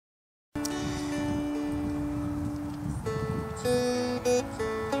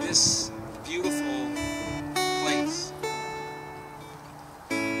this beautiful place.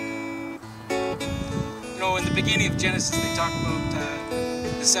 You know, in the beginning of Genesis, they talk about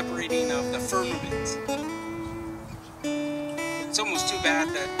the separating of the firmament. It's almost too bad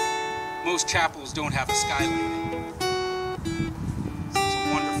that most chapels don't have a skylight. It's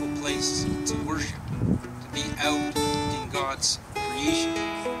a wonderful place to worship, to be out in God's creation.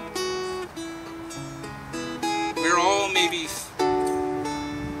 We're all maybe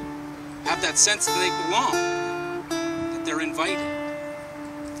have that sense that they belong, that they're invited.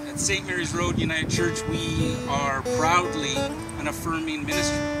 At St. Mary's Road United Church, we are proudly an affirming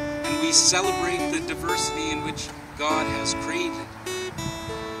ministry, and we celebrate the diversity in which God has created.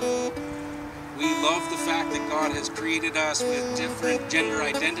 We love the fact that God has created us with different gender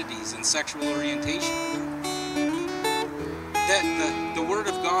identities and sexual orientation. That the Word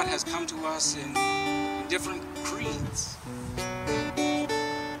of God has come to us in different creeds,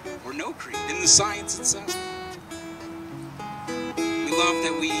 or no creed, in the science itself. We love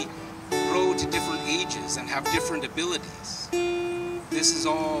that we grow to different ages and have different abilities. This is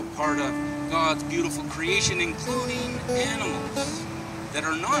all part of God's beautiful creation, including animals that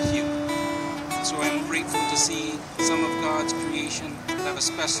are not human. So I'm grateful to see some of God's creation that have a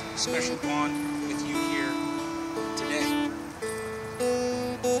special bond with you here today.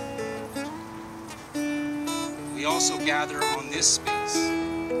 We also gather on this space,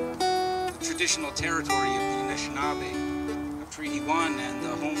 the traditional territory of the Anishinaabe of Treaty 1 and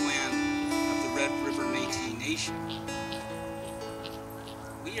the homeland of the Red River Métis Nation.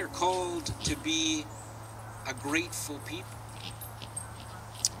 We are called to be a grateful people.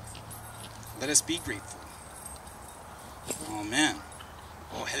 Let us be grateful. Amen.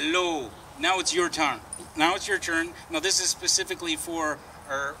 Oh, hello. Now it's your turn. Now it's your turn. Now this is specifically for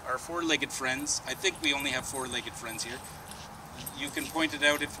our four-legged friends. I think we only have four-legged friends here. You can point it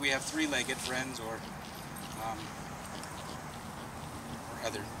out if we have three-legged friends or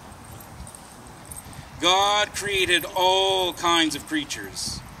other. God created all kinds of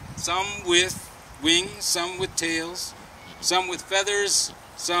creatures. Some with wings, some with tails, some with feathers,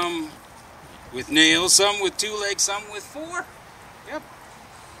 some with nails, some with 2 legs, some with 4. Yep.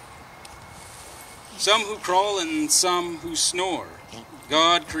 Some who crawl and some who snore.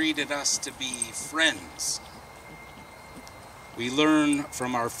 God created us to be friends. We learn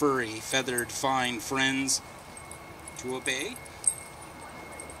from our furry, feathered, fine friends to obey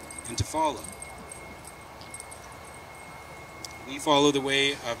and to follow. We follow the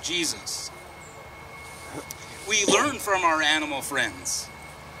way of Jesus. We learn from our animal friends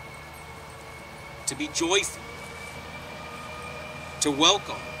to be joyful, to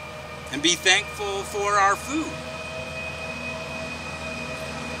welcome, and be thankful for our food.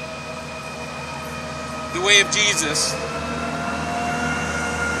 The way of Jesus.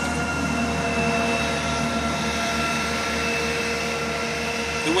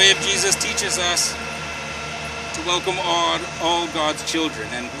 The way of Jesus teaches us to welcome all God's children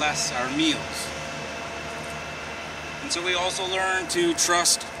and bless our meals. And so we also learn to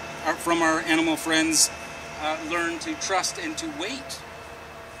trust from our animal friends, learn to trust and to wait.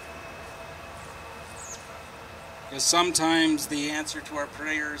 Because sometimes the answer to our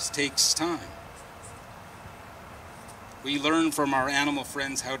prayers takes time. We learn from our animal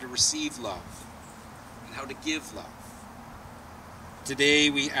friends how to receive love and how to give love. Today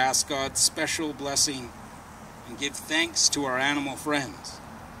we ask God's special blessing and give thanks to our animal friends.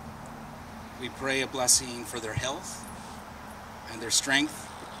 We pray a blessing for their health and their strength.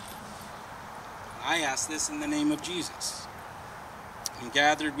 I ask this in the name of Jesus. And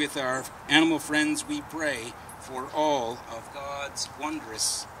gathered with our animal friends, we pray for all of God's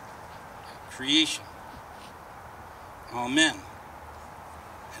wondrous creation. Amen.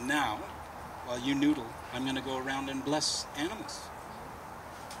 And now, while you noodle, I'm going to go around and bless animals.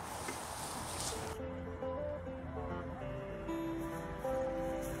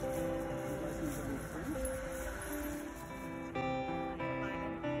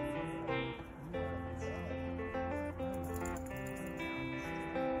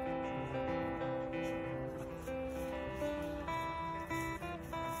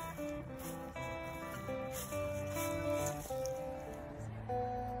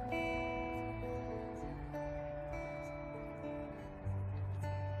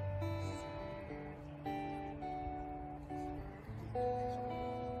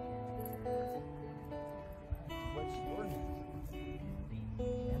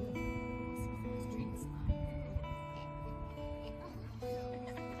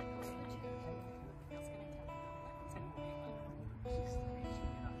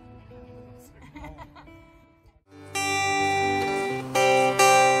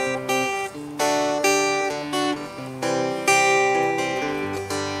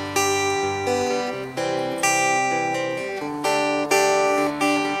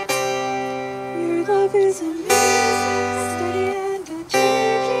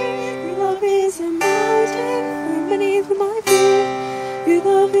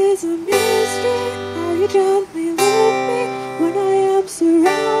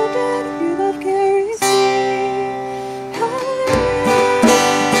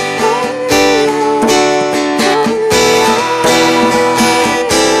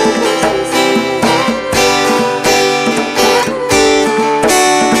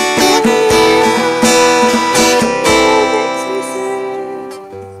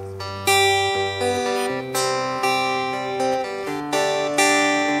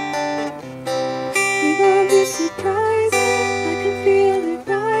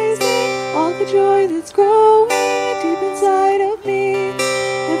 joy that's growing deep inside of me.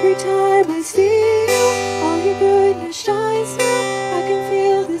 Every time I see you, all your goodness shines through. I can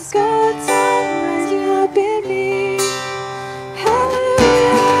feel this God song rising up in me.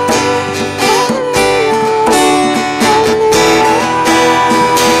 Hallelujah, hallelujah, hallelujah.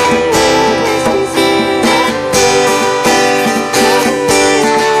 Makes me sing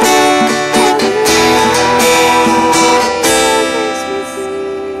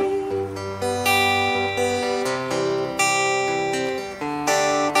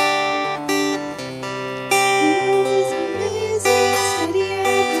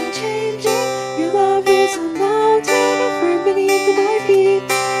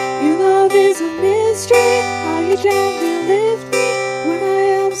you gently lift me when I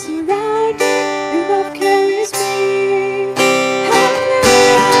am surrounded. Your love carries me.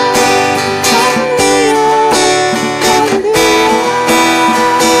 Hallelujah,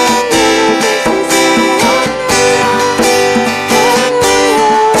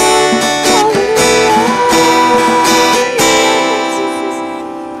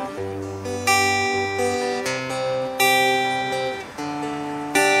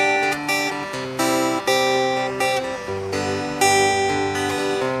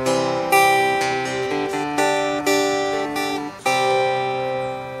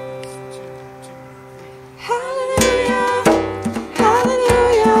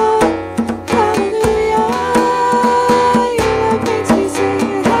 hallelujah, hallelujah. Your love makes me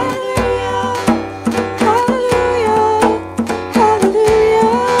sing hallelujah, hallelujah,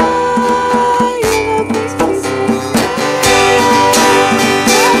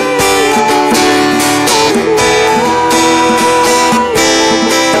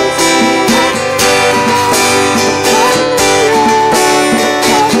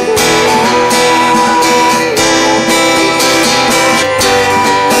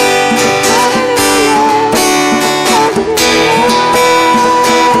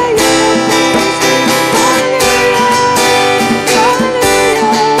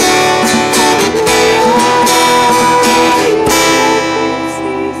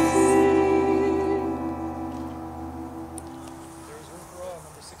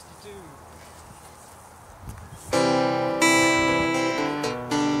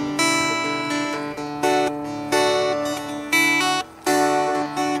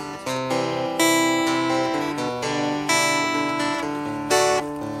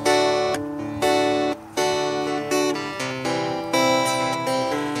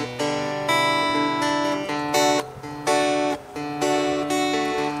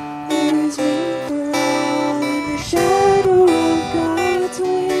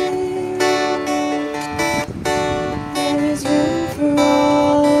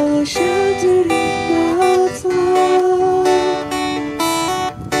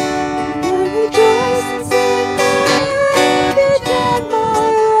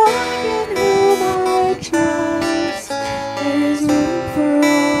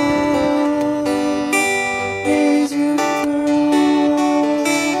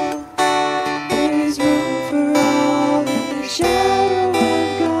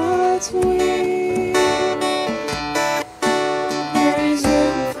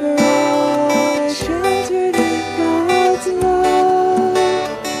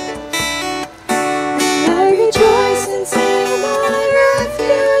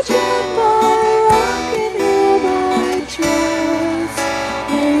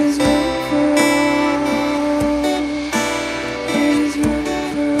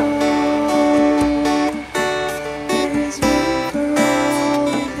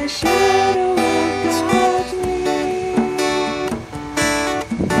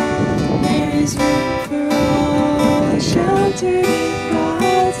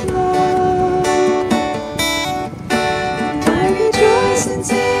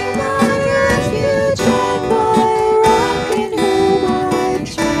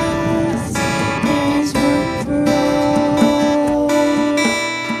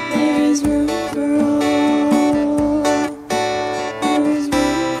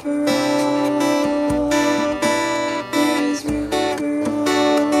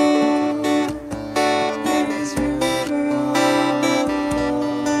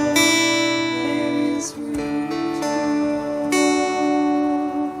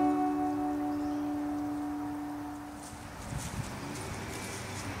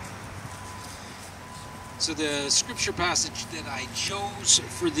 So the scripture passage that I chose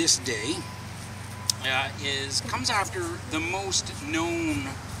for this day comes after the most known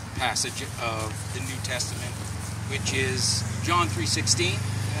passage of the New Testament, which is John 3:16.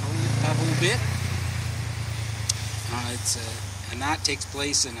 That whole bit. And that takes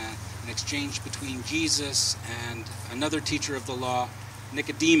place in a exchange between Jesus and another teacher of the law,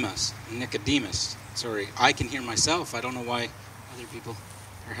 Nicodemus. Sorry, I can hear myself. I don't know why other people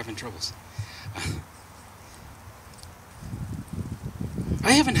are having troubles.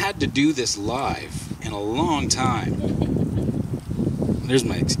 I haven't had to do this live in a long time. There's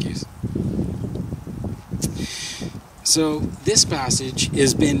my excuse. So this passage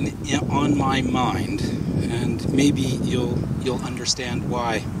has been on my mind, and maybe you'll understand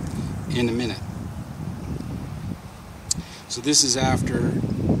why in a minute. So this is after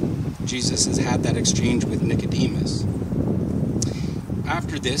Jesus has had that exchange with Nicodemus.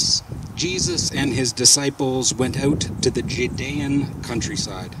 After this, Jesus and his disciples went out to the Judean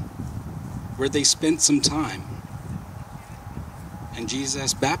countryside, where they spent some time, and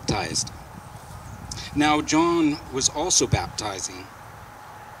Jesus baptized. Now John was also baptizing,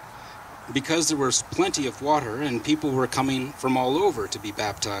 because there was plenty of water and people were coming from all over to be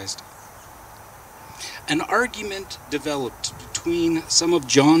baptized. An argument developed between some of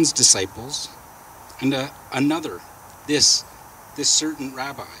John's disciples and another, this certain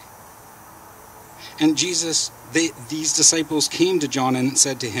rabbi. And these disciples came to John and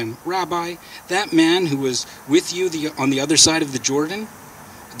said to him, "Rabbi, that man who was with you on the other side of the Jordan,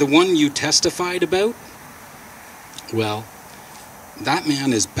 the one you testified about? Well, that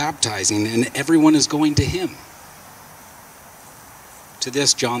man is baptizing and everyone is going to him." To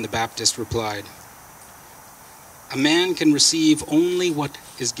this, John the Baptist replied, "A man can receive only what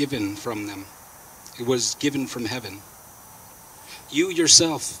is given from them. It was given from heaven. You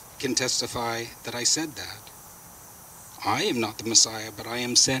yourself can testify that I said that. I am not the Messiah, but I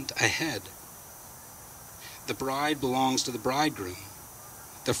am sent ahead. The bride belongs to the bridegroom.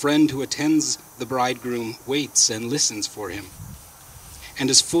 The friend who attends the bridegroom waits and listens for him, and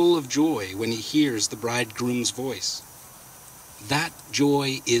is full of joy when he hears the bridegroom's voice. That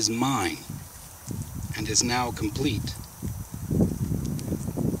joy is mine, and is now complete.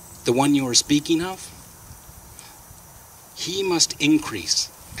 The one you are speaking of, he must increase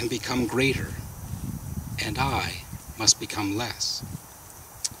and become greater, and I must become less.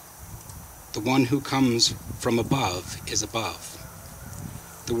 The one who comes from above is above."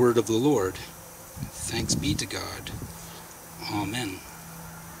 The word of the Lord. Thanks be to God. Amen.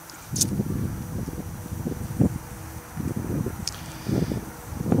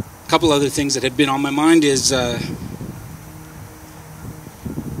 A couple other things that had been on my mind is a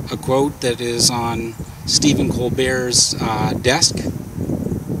quote that is on Stephen Colbert's desk.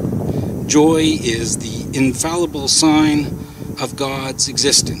 "Joy is the infallible sign of God's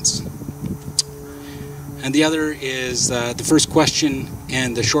existence." And the other is the first question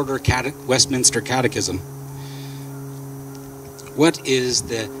in the shorter Westminster Catechism. What is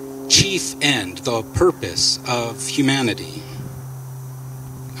the chief end, the purpose of humanity?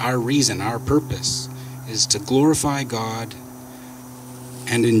 Our reason, our purpose is to glorify God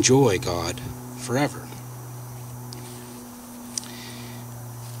and enjoy God forever.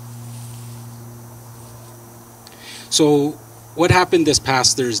 So, what happened this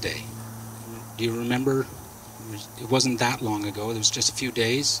past Thursday? Do you remember? It wasn't that long ago. It was just a few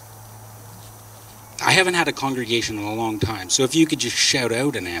days. I haven't had a congregation in a long time, so if you could just shout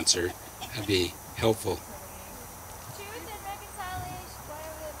out an answer, that'd be helpful.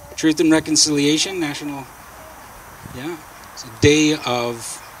 Truth and Reconciliation, National. Yeah, it's a day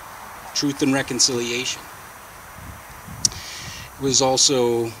of Truth and Reconciliation. It was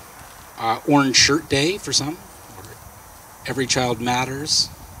also Orange Shirt Day for some. Every Child Matters.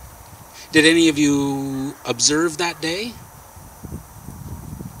 Did any of you observe that day?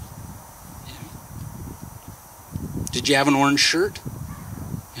 Yeah. Did you have an orange shirt?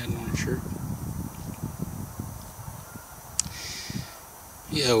 You had an orange shirt?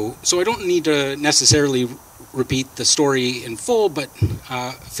 So I don't need to necessarily repeat the story in full, but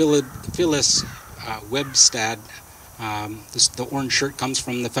Phyllis Webstad, the orange shirt comes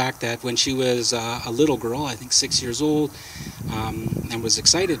from the fact that when she was a little girl, I think 6 years old, and was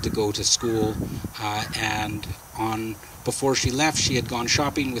excited to go to school, and before she left, she had gone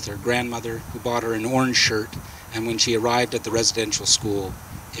shopping with her grandmother, who bought her an orange shirt, and when she arrived at the residential school,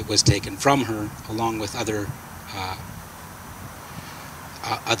 it was taken from her, along with other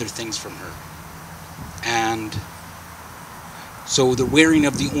things from her. And so the wearing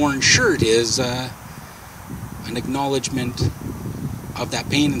of the orange shirt is an acknowledgement of that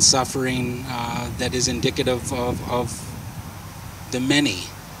pain and suffering that is indicative of the many,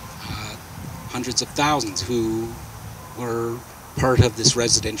 hundreds of thousands who were part of this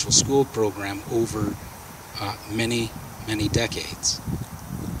residential school program over many, many decades.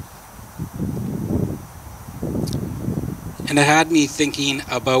 And it had me thinking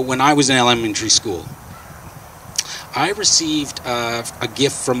about when I was in elementary school. I received a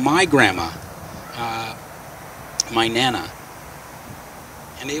gift from my grandma, my Nana.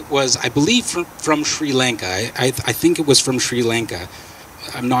 And it was, I believe, from Sri Lanka. I think it was from Sri Lanka.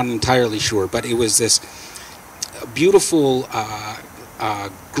 I'm not entirely sure, but it was this beautiful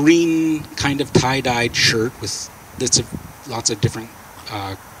green kind of tie-dyed shirt with lots of different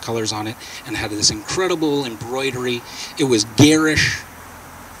colors on it, and had this incredible embroidery. It was garish.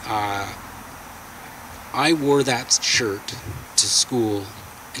 I wore that shirt to school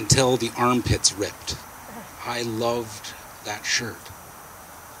until the armpits ripped. I loved that shirt.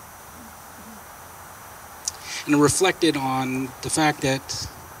 And it reflected on the fact that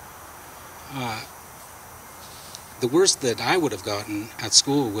the worst that I would have gotten at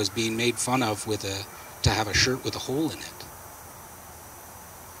school was being made fun of to have a shirt with a hole in it.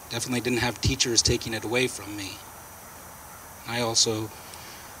 Definitely didn't have teachers taking it away from me. I also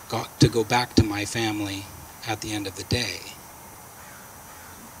got to go back to my family at the end of the day.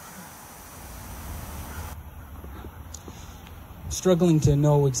 Struggling to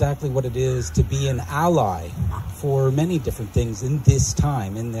know exactly what it is to be an ally for many different things in this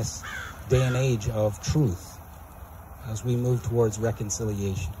time, in this day and age of truth, as we move towards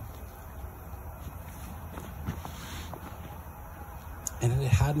reconciliation. And it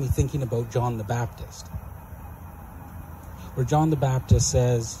had me thinking about John the Baptist, where John the Baptist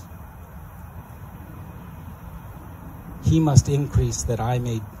says, "He must increase that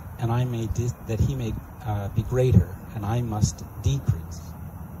that he may be greater, and I must decrease."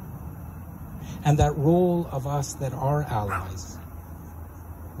 And that role of us that are allies,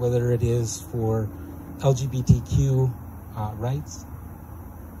 whether it is for LGBTQ rights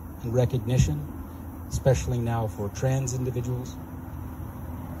and recognition, especially now for trans individuals,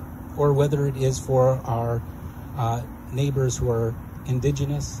 or whether it is for our neighbors who are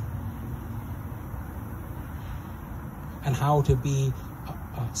indigenous, and how to be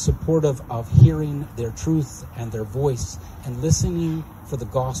supportive of hearing their truth and their voice and listening for the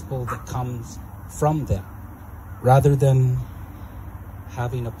gospel that comes from them, rather than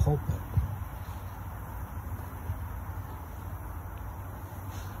having a pulpit.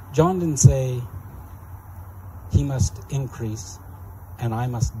 John didn't say, "He must increase and I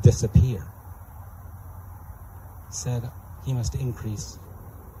must disappear." He said, "He must increase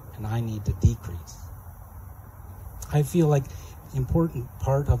and I need to decrease." I feel like the important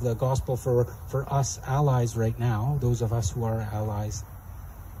part of the gospel for us allies right now, those of us who are allies,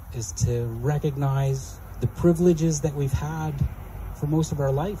 is to recognize the privileges that we've had for most of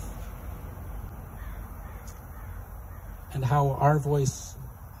our life, and how our voice,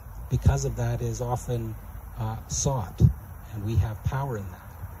 because of that, is often sought, and we have power in that.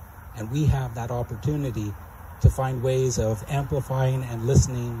 And we have that opportunity to find ways of amplifying and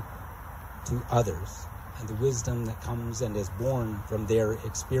listening to others, and the wisdom that comes and is born from their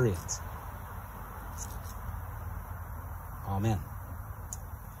experience. Amen.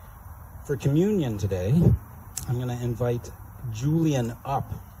 For communion today, I'm going to invite Julian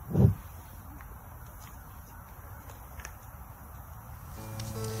up.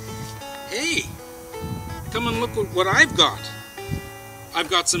 Hey, come and look what I've got. I've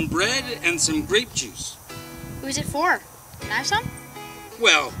got some bread and some grape juice. Who's it for? Can I have some?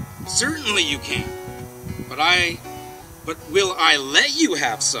 Well, certainly you can. But will I let you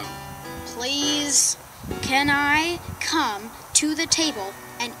have some? Please. Can I come to the table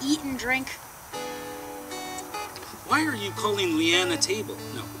and eat and drink? Why are you calling Leanne a table?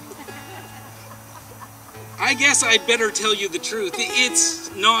 No. I guess I'd better tell you the truth.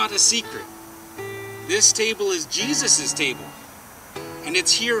 It's not a secret. This table is Jesus' table, and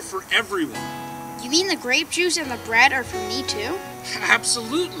it's here for everyone. You mean the grape juice and the bread are for me too?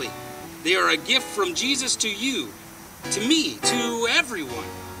 Absolutely. They are a gift from Jesus to you, to me, to everyone.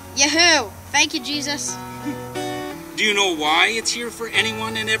 Yahoo! Thank you, Jesus. Do you know why it's here for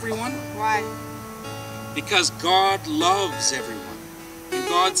anyone and everyone? Why? Because God loves everyone, and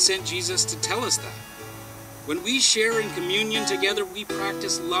God sent Jesus to tell us that. When we share in communion together, we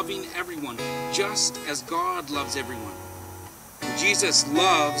practice loving everyone, just as God loves everyone. And Jesus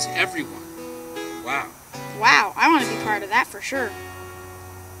loves everyone. Wow. Wow, I want to be part of that for sure.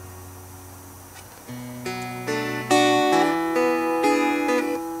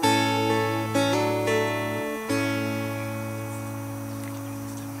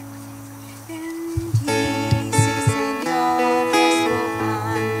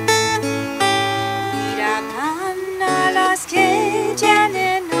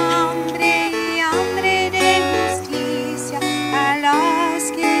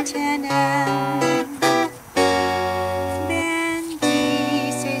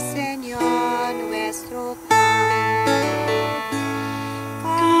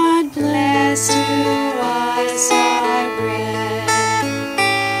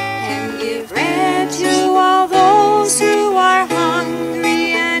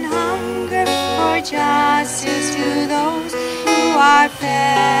 justice to those who are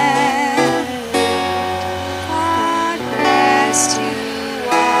fair. God rest to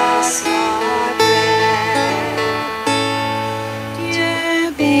us our prayer.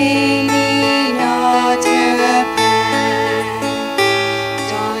 Dieu bénit notre Père.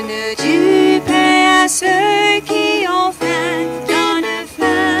 Donne du pain à ceux qui ont faim. Donne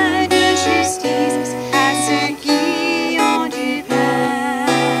faim de justice à ceux qui ont du pain.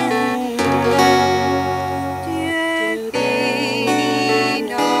 Dieu bénit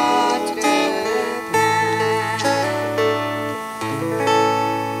notre Père.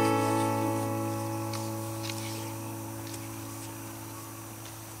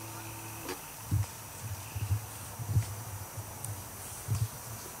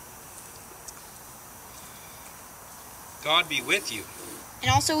 God be with you.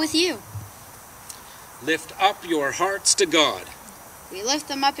 And also with you. Lift up your hearts to God. We lift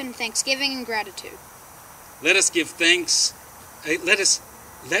them up in thanksgiving and gratitude. Let us give thanks. Let us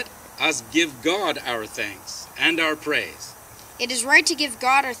give God our thanks and our praise. It is right to give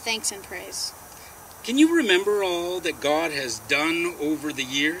God our thanks and praise. Can you remember all that God has done over the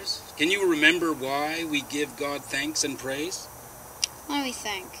years? Can you remember why we give God thanks and praise? Let me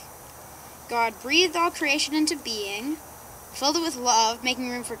think. God breathed all creation into being, filled it with love, making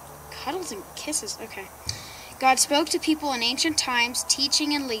room for cuddles and kisses. Okay. God spoke to people in ancient times,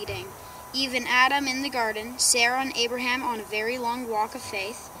 teaching and leading. Even Adam in the garden, Sarah and Abraham on a very long walk of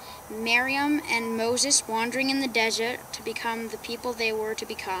faith, Miriam and Moses wandering in the desert to become the people they were to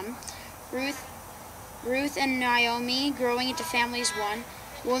become, Ruth and Naomi growing into families one,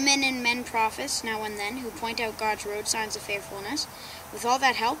 women and men prophets now and then who point out God's road signs of faithfulness. With all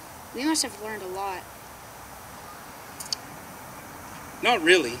that help, we must have learned a lot. Not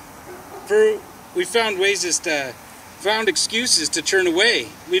really. For we found excuses to turn away.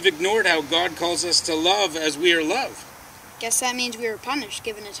 We've ignored how God calls us to love as we are loved. Guess that means we were punished,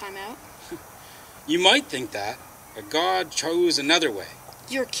 given a time out. You might think that, but God chose another way.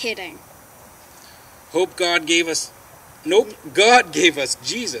 You're kidding. God gave us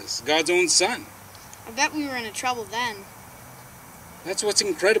Jesus, God's own Son. I bet we were in trouble then. That's what's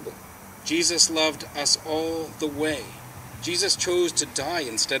incredible. Jesus loved us all the way. Jesus chose to die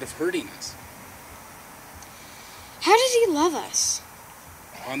instead of hurting us. How did he love us?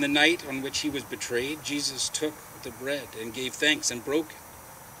 On the night on which he was betrayed, Jesus took the bread and gave thanks and broke it,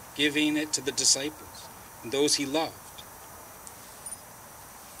 giving it to the disciples and those he loved.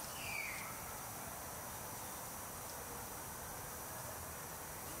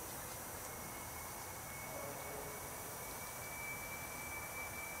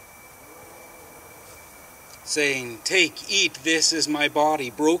 Saying, "Take, eat, this is my body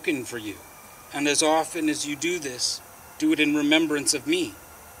broken for you. And as often as you do this, do it in remembrance of me."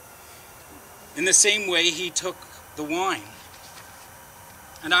 In the same way, he took the wine,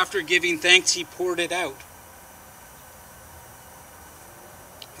 and after giving thanks, he poured it out.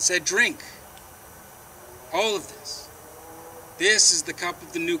 He said, "Drink all of this. This is the cup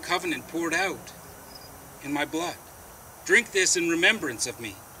of the new covenant poured out in my blood. Drink this in remembrance of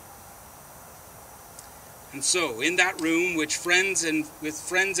me." And so, in that room with friends and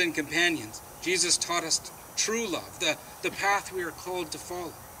companions, Jesus taught us true love, the path we are called to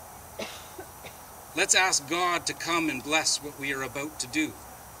follow. Let's ask God to come and bless what we are about to do.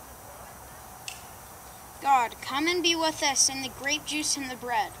 God, come and be with us in the grape juice and the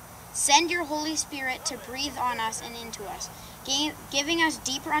bread. Send your Holy Spirit to breathe on us and into us, giving us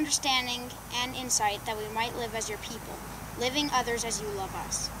deeper understanding and insight that we might live as your people, living others as you love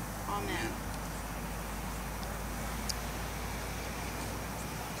us. Amen.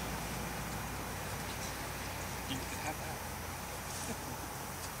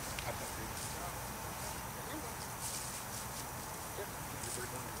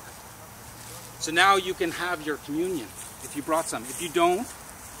 So now you can have your communion if you brought some. If you don't,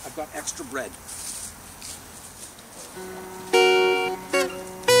 I've got extra bread.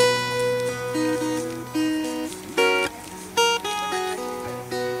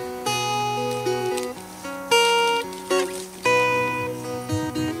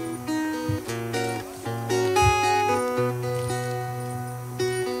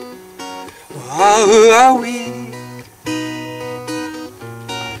 All who are weak,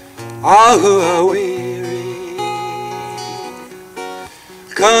 all who are weary,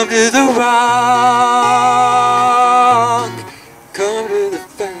 come to the rock, come to the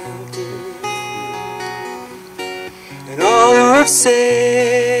fountain, and all who have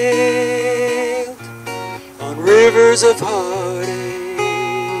sailed on rivers of heartache,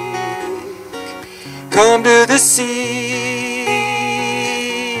 come to the sea,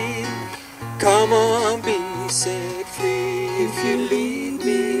 come on.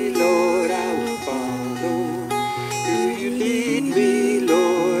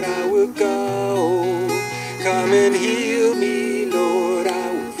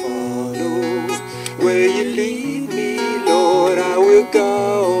 Where you lead me, Lord, I will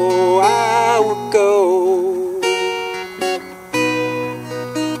go, I will go.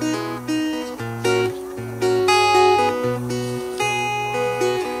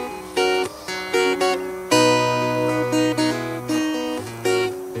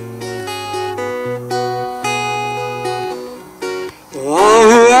 All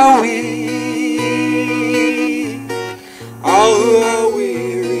who are weak, all who are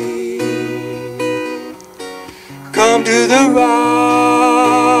weary, come to the rock,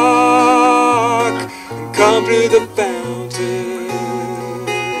 come to the fountain,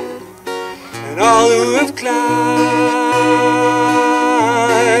 and all who have climbed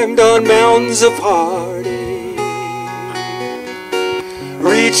on mountains of heartache,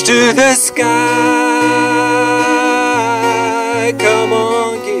 reach to the sky, come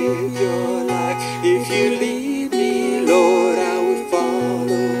on, give your life. If you lead me, Lord, I will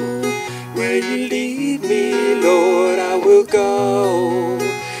follow. Where you lead me, Lord, I will go.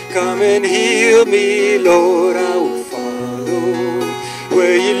 Come and heal me, Lord, I will follow.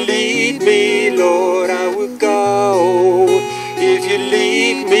 Where you lead me, Lord, I will go. If you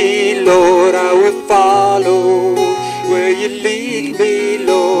lead me, Lord, I will follow. Where you lead me,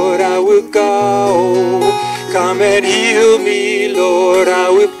 Lord, I will go. Come and heal me, Lord, I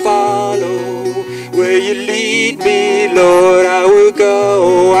will follow. Where you lead me, Lord, I will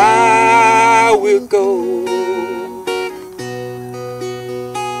go, I will go.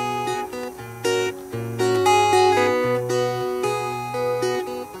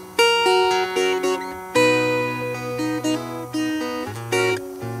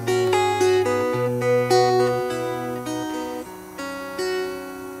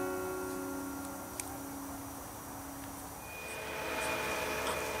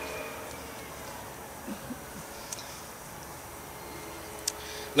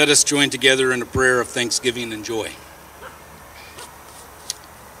 Let us join together in a prayer of thanksgiving and joy.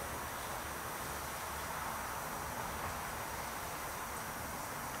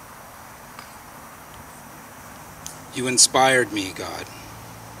 You inspired me, God.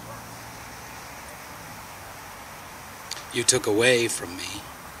 You took away from me.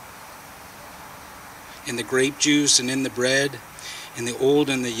 In the grape juice and in the bread, in the old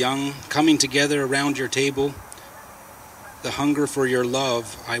and the young, coming together around your table, the hunger for your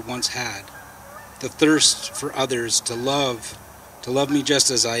love I once had, the thirst for others to love me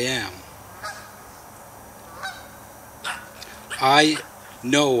just as I am. I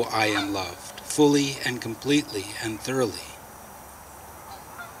know I am loved, fully and completely and thoroughly.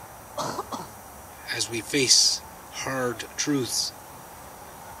 As we face hard truths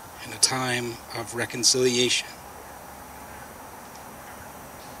in a time of reconciliation,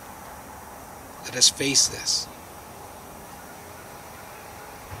 let us face this.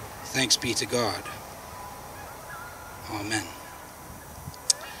 Thanks be to God. Amen.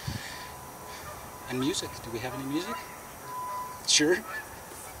 And music. Do we have any music? Sure.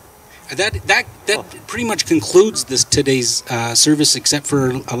 That pretty much concludes today's service, except for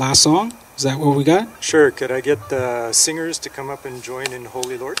a last song. Is that what we got? Sure. Could I get the singers to come up and join in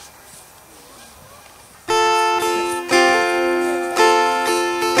Holy Lord?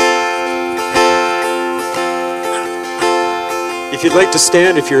 If you'd like to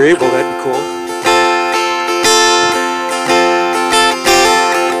stand, if you're able, that'd be cool.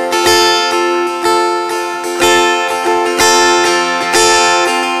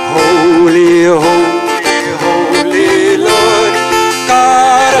 Holy, holy, holy Lord,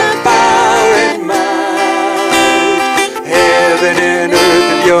 God of power and might, heaven and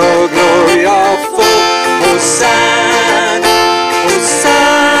earth of your glory are full. Hosanna,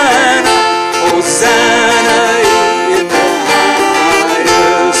 Hosanna, Hosanna in the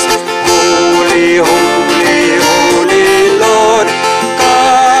highest. Holy, holy, holy Lord,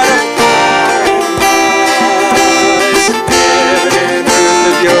 God of power and might, heaven and earth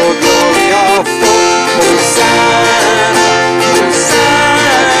of your glory are full. Hosanna,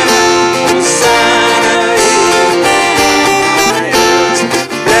 Hosanna, Hosanna in the highest.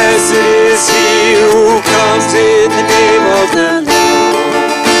 Blessed is he who comes in the name of the Lord.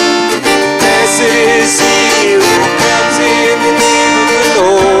 Blessed is he who comes in the name of the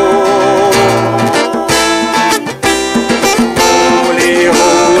Lord. Holy,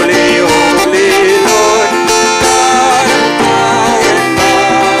 holy, holy Lord, God of power and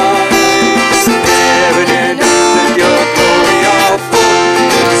might, heaven and earth of your glory are full.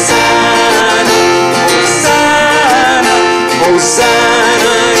 Hosanna, Hosanna,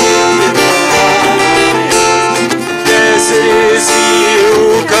 Hosanna in the highest. Blessed is he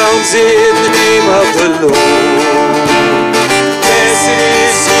who comes in the name of the Lord. Blessed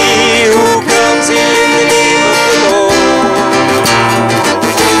is he who comes in the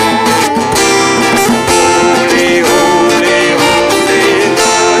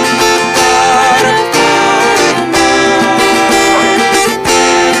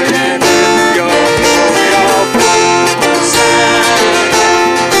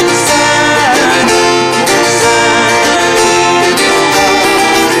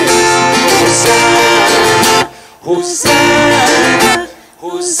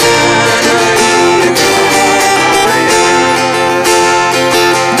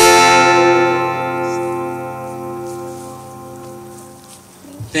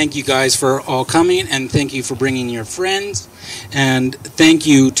thank you guys for all coming, and thank you for bringing your friends. And thank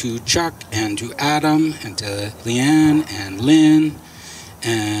you to Chuck and to Adam and to Leanne and Lynn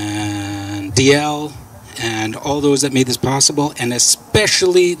and DL and all those that made this possible, and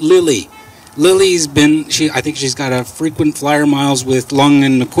especially Lily. Lily's been, I think she's got a frequent flyer miles with Long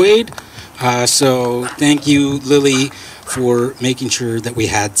and McQuaid. So thank you, Lily, for making sure that we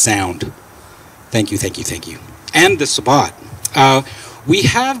had sound. Thank you, thank you, thank you. And the Sabbat. We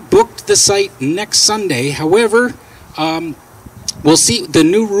have booked the site next Sunday. However, we'll see. The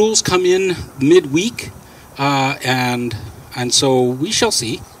new rules come in midweek, and so we shall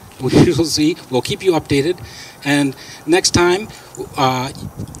see. We shall see. We'll keep you updated. And next time,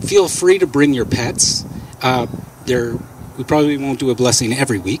 feel free to bring your pets. We probably won't do a blessing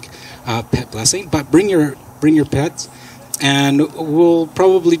every week, pet blessing, but bring your pets. And we'll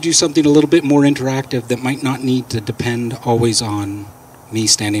probably do something a little bit more interactive that might not need to depend always on me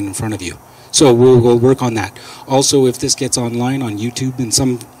standing in front of you. So we'll work on that. Also, if this gets online on YouTube in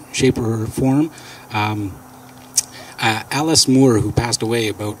some shape or form, Alice Moore, who passed away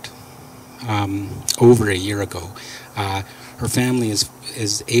about over a year ago, her family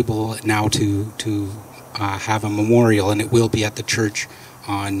is able now to have a memorial, and it will be at the church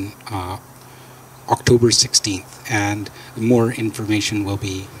on October 16th, and more information will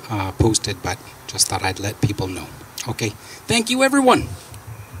be posted, but just thought I'd let people know. Okay, thank you, everyone.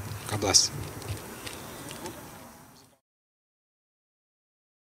 God bless.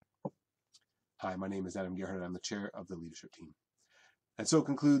 Hi, my name is Adam Gerhardt. I'm the chair of the leadership team. And so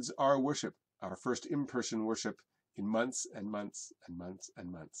concludes our worship, our first in-person worship in months and months and months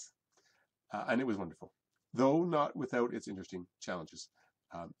and months. And it was wonderful, though not without its interesting challenges.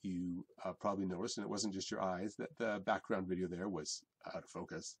 You probably noticed, and it wasn't just your eyes, that the background video there was out of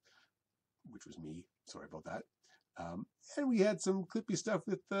focus, which was me. Sorry about that. And we had some clippy stuff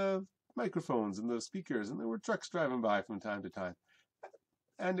with the microphones and the speakers, and there were trucks driving by from time to time.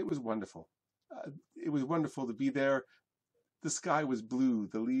 And it was wonderful. It was wonderful to be there. The sky was blue.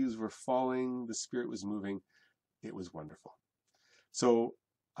 The leaves were falling. The Spirit was moving. It was wonderful. So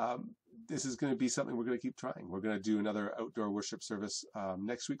this is going to be something we're going to keep trying. We're going to do another outdoor worship service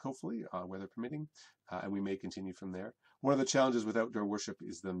next week, hopefully, weather permitting, and we may continue from there. One of the challenges with outdoor worship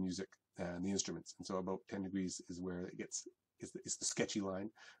is the music and the instruments. And so about 10 degrees is where it gets, is the sketchy line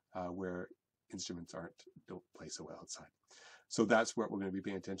where instruments don't play so well outside. So that's what we're going to be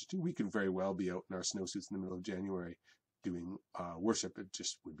paying attention to. We could very well be out in our snowsuits in the middle of January doing worship. It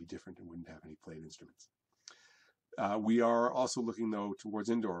just would be different and wouldn't have any played instruments. We are also looking, though,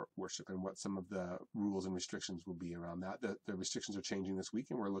 towards indoor worship and what some of the rules and restrictions will be around that. The restrictions are changing this week,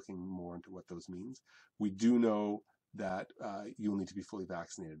 and we're looking more into what those means. We do know that you'll need to be fully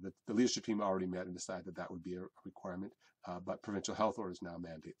vaccinated. The leadership team already met and decided that that would be a requirement, but provincial health orders now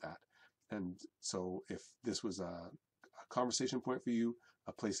mandate that. And so if this was a conversation point for you,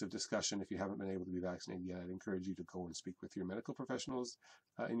 a place of discussion, if you haven't been able to be vaccinated yet, I'd encourage you to go and speak with your medical professionals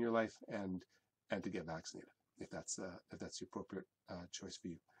in your life and to get vaccinated if that's the appropriate choice for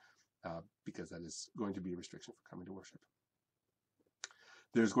you, because that is going to be a restriction for coming to worship.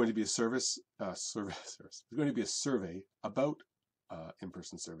 There's going to be a there's going to be a survey about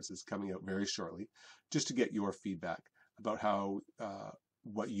in-person services coming out very shortly, just to get your feedback about how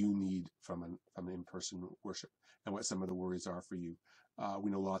what you need from an in-person worship and what some of the worries are for you.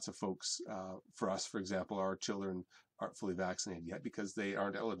 We know lots of folks, for us, for example, our children aren't fully vaccinated yet because they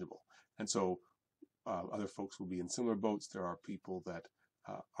aren't eligible. And so other folks will be in similar boats. There are people that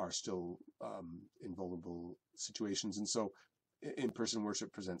are still in vulnerable situations. And so in-person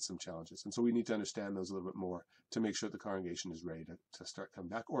worship presents some challenges. And so we need to understand those a little bit more to make sure the congregation is ready to start coming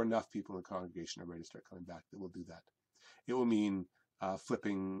back, or enough people in the congregation are ready to start coming back that will do that. It will mean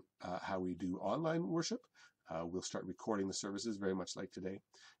flipping how we do online worship. We'll start recording the services very much like today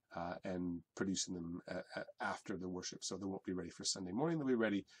and producing them after the worship. So they won't be ready for Sunday morning. They'll be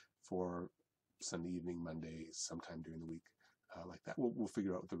ready for Sunday evening, Monday, sometime during the week, like that. We'll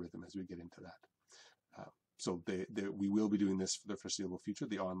figure out the rhythm as we get into that. So we will be doing this for the foreseeable future,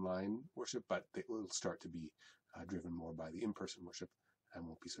 the online worship, but it will start to be driven more by the in-person worship and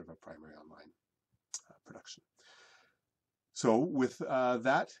won't be sort of a primary online production. So with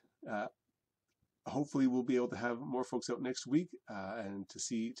that, hopefully we'll be able to have more folks out next week and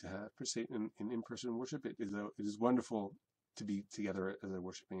to participate in in-person worship. It is wonderful to be together as a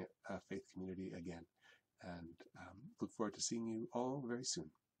worshiping faith community again, and look forward to seeing you all very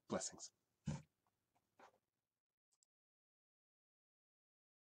soon. Blessings.